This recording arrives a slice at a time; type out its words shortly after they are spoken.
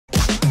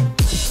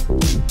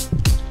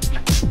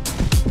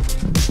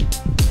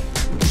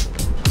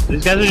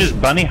These guys are just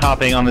bunny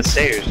hopping on the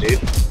stairs, dude.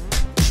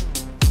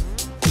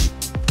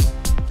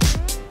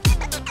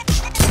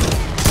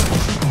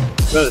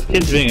 Bro,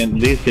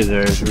 these kids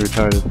are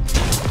retarded.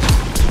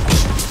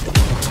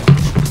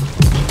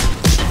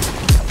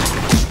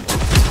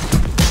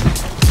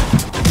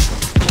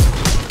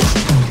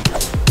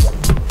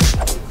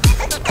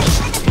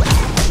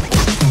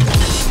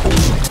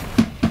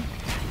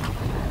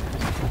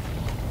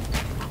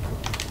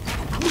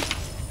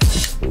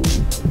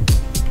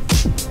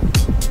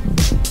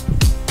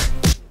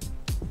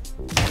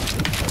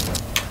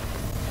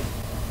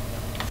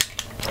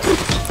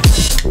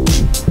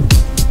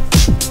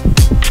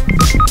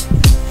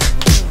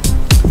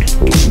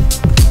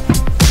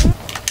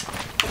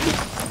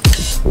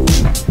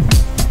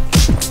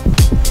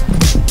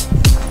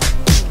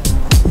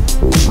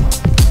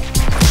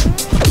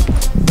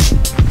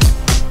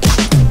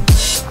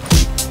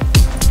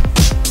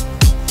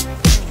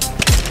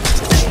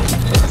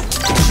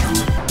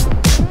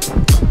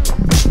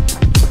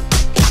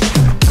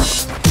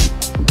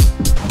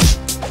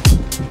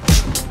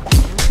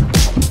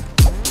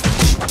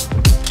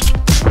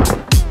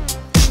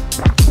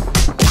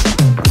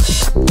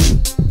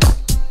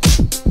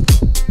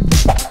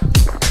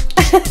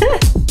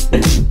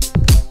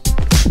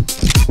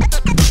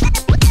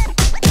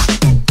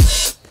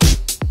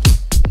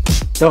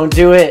 Don't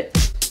do it.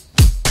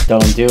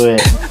 Don't do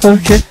it.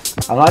 Okay.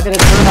 I'm not gonna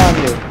turn on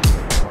you.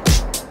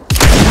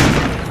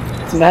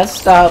 It's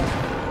messed up.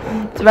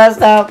 It's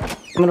messed up.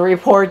 I'm gonna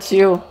report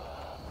you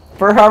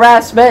for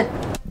harassment.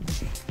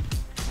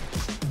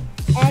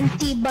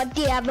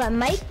 Anybody have a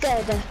mic?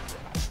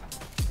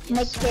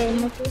 Mic.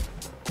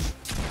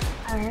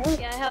 Alright.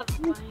 Yeah, I have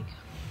a mic.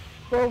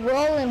 We're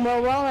rolling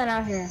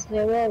out here.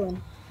 We're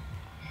rolling.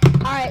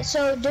 Alright,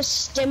 so does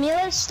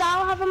Stimulus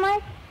Style have a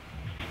mic?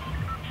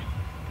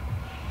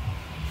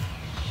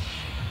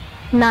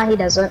 Nah, he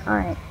doesn't.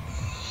 Alright.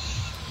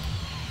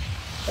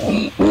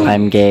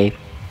 I'm gay.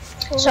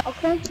 So,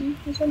 okay.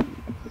 He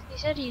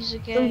said he's a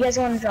So gay. you guys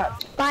want to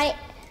drop?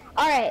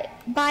 Alright,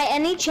 by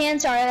any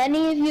chance, are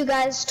any of you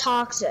guys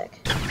toxic?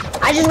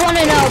 I just want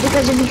to know,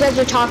 because if you guys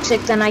are toxic,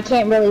 then I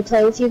can't really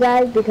play with you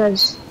guys,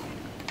 because,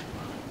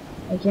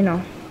 like, you know,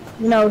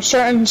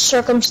 certain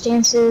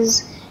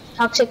circumstances,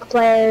 toxic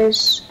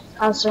players,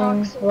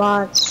 causing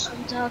lots.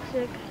 I'm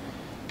toxic.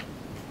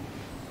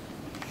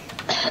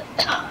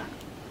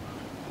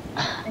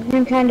 I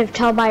can kind of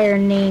tell by your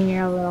name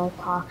you're a little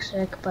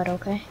toxic, but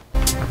okay.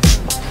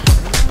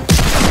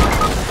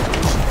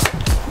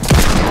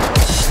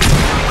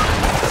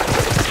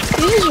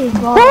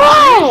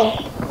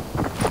 Why?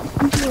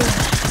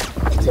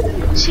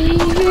 See, you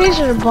guys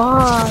are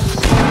bots.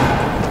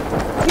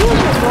 You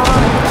guys are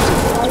bots.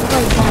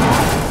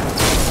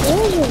 You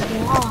guys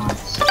are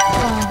bots. Oh,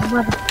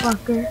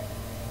 motherfucker.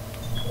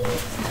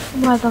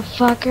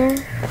 Motherfucker.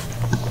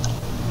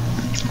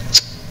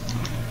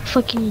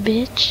 Fucking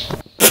bitch.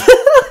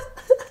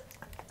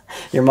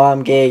 Your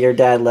mom gay, your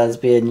dad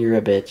lesbian, you're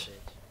a bitch.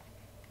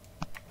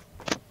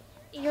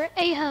 You're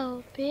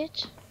a-ho,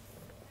 bitch.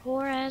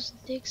 Whore ass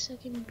dick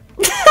sucking.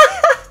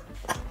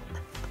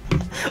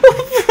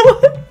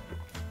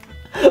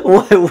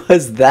 What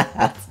was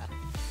that?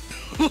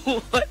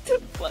 What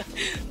the fuck?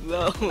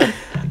 Bro.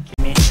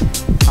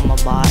 I'm a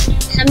bot.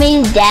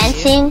 Somebody's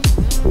dancing,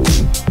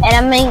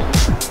 and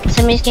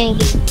somebody's gonna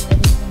get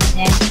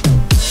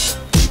dance.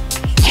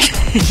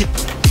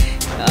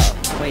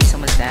 Oh, wait,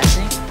 someone's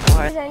dancing?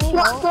 Or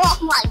Oh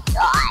my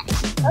god!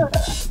 Oh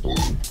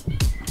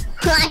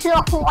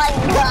my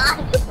god!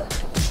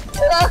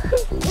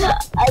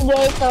 I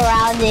get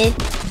surrounded.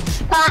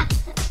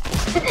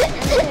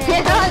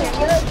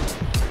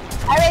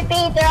 I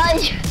repeat, they're on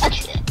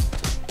drugs.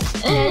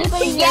 Get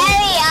me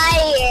out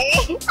of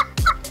here!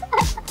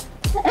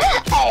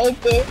 I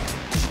hate this.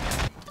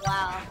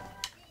 Wow.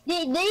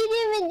 They didn't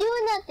even do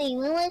nothing.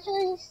 We went to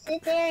just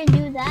sit there and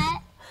do that.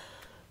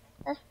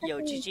 That's yo,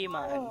 GG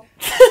man.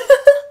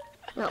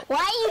 No,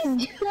 why you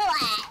do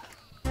that?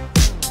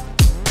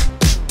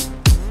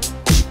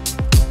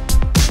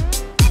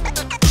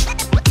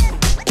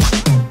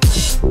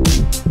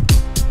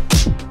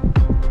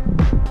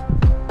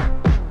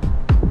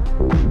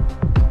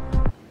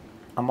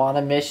 I'm on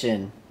a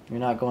mission. You're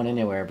not going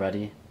anywhere,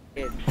 buddy.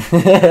 Bro,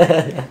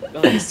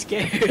 he's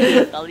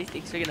scared. All he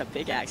thinks we're gonna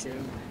pickaxe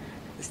him.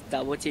 Just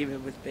double team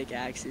him with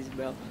pickaxes,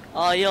 bro.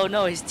 Oh, yo,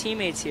 no, his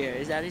teammate's here.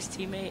 Is that his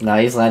teammate? No,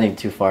 he's landing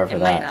too far for It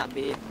might that. not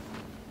be.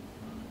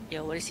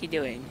 Yo, what is he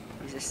doing?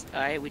 He's just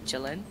alright. We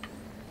chillin'.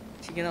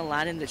 Is he gonna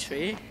land in the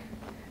tree?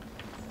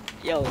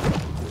 Yo, do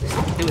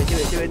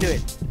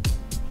it.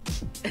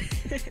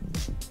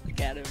 Look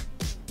at him.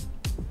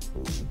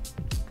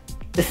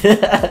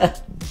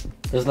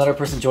 There's another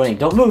person joining.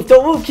 Don't move,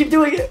 keep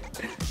doing it.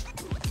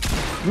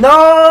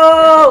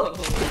 No!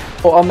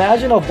 Well,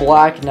 imagine a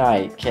Black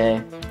Knight,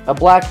 okay? A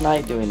Black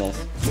Knight doing this.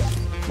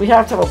 We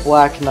have to have a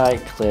Black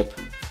Knight clip.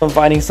 I'm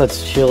finding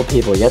such chill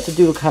people. You have to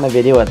do a kind of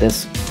video at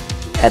this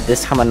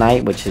time of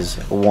night, which is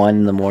 1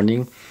 in the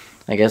morning.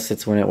 I guess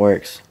it's when it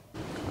works.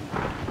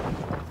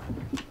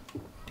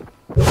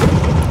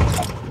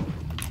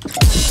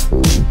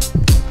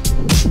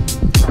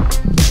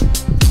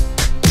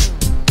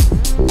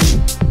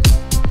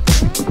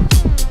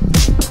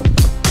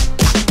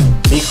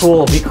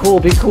 cool, be cool,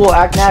 be cool,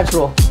 act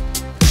natural.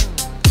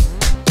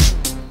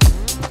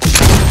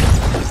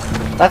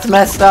 That's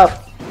messed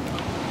up.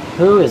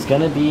 Who is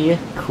gonna be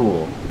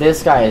cool?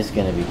 This guy is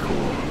gonna be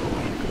cool.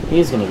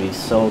 He's gonna be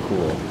so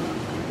cool.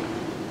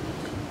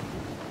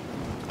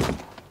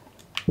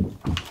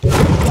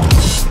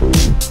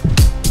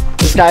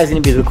 This guy's gonna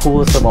be the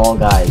coolest of all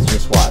guys,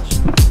 just watch.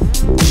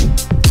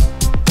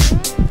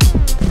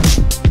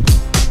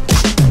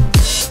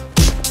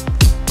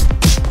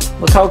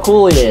 Look how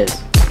cool he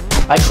is.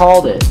 I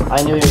called it.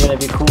 I knew you were gonna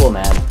be cool,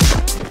 man.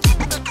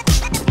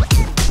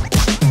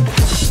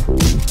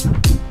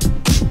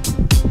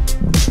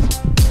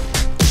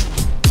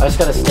 I just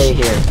gotta stay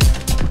here.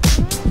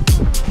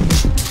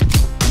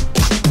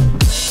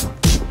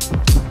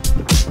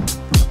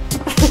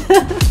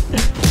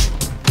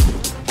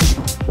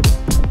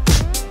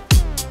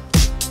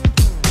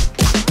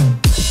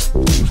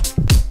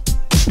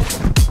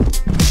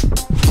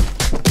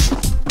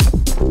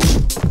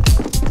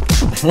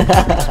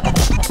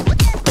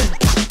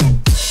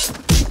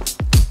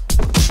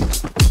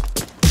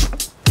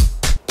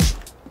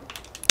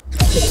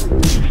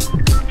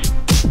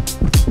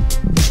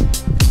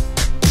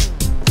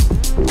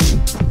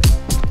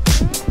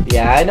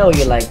 Yeah, I know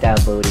you like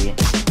that booty.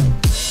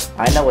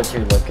 I know what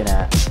you're looking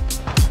at.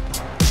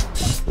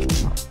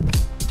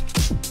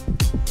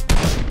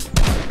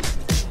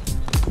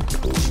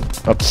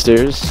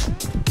 Upstairs.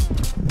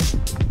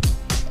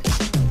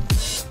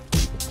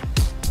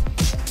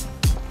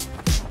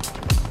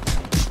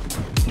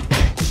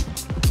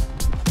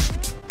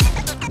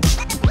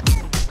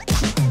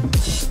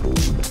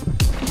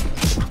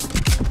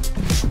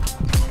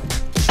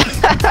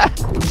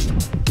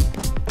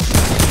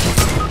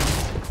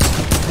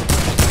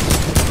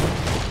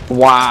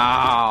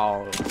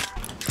 Wow.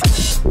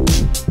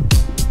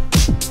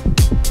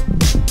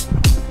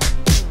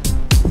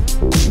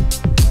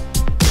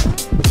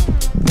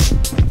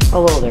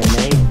 Hello there,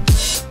 mate.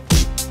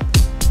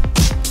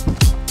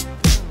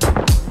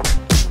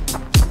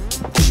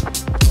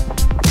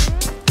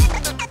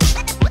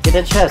 Get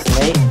a chest,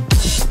 mate.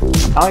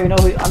 I don't even know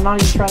who. I'm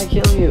not even trying to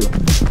kill you.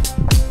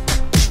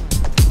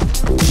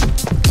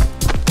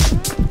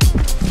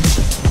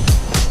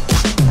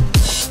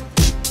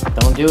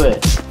 Don't do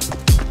it.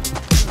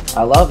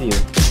 I love you.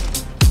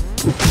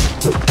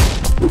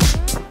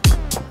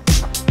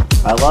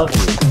 I love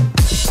you.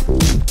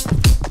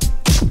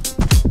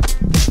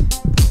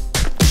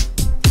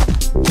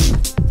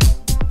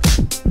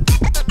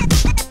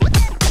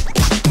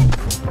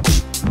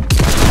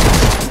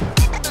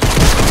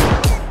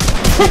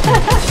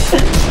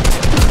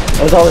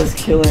 There's all this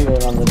killing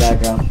going on in the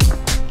background.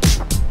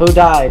 Who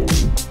died?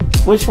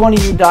 Which one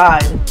of you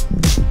died?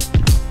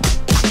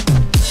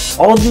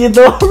 Oh,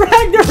 the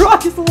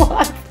Ragnarok is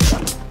alive!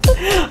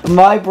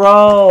 My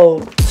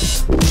bro!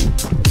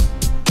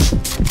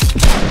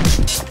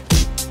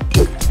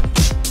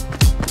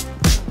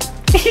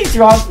 He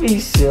dropped me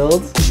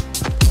shields.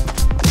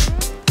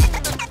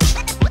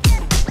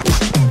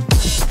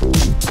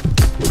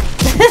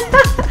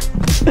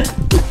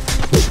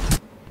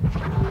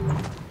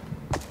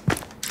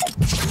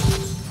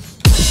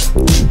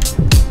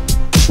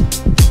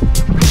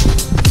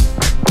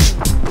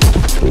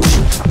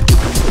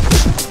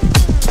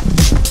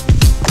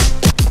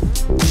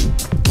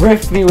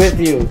 Rift me with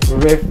you.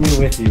 Rift me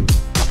with you.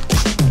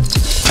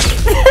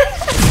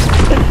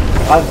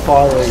 I'm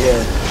following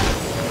it.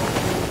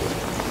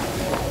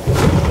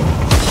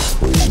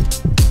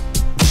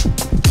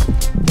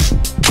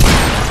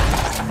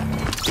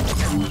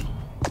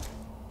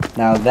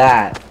 Now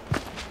that.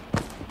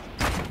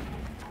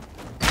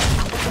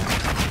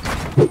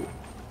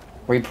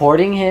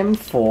 Reporting him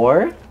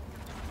for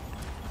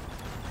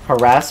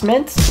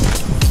harassment?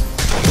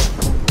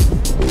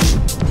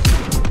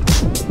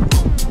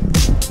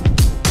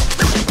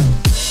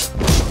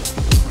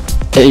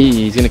 Hey,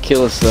 he's gonna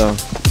kill us though.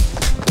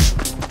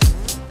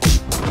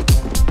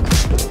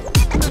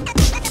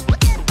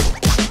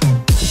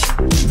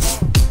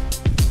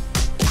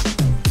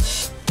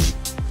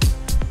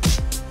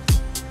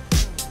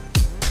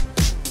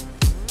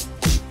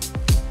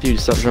 Dude,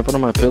 stop jumping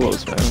on my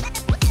pillows, man.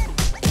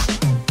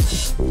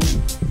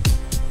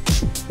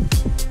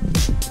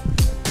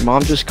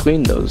 Mom just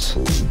cleaned those.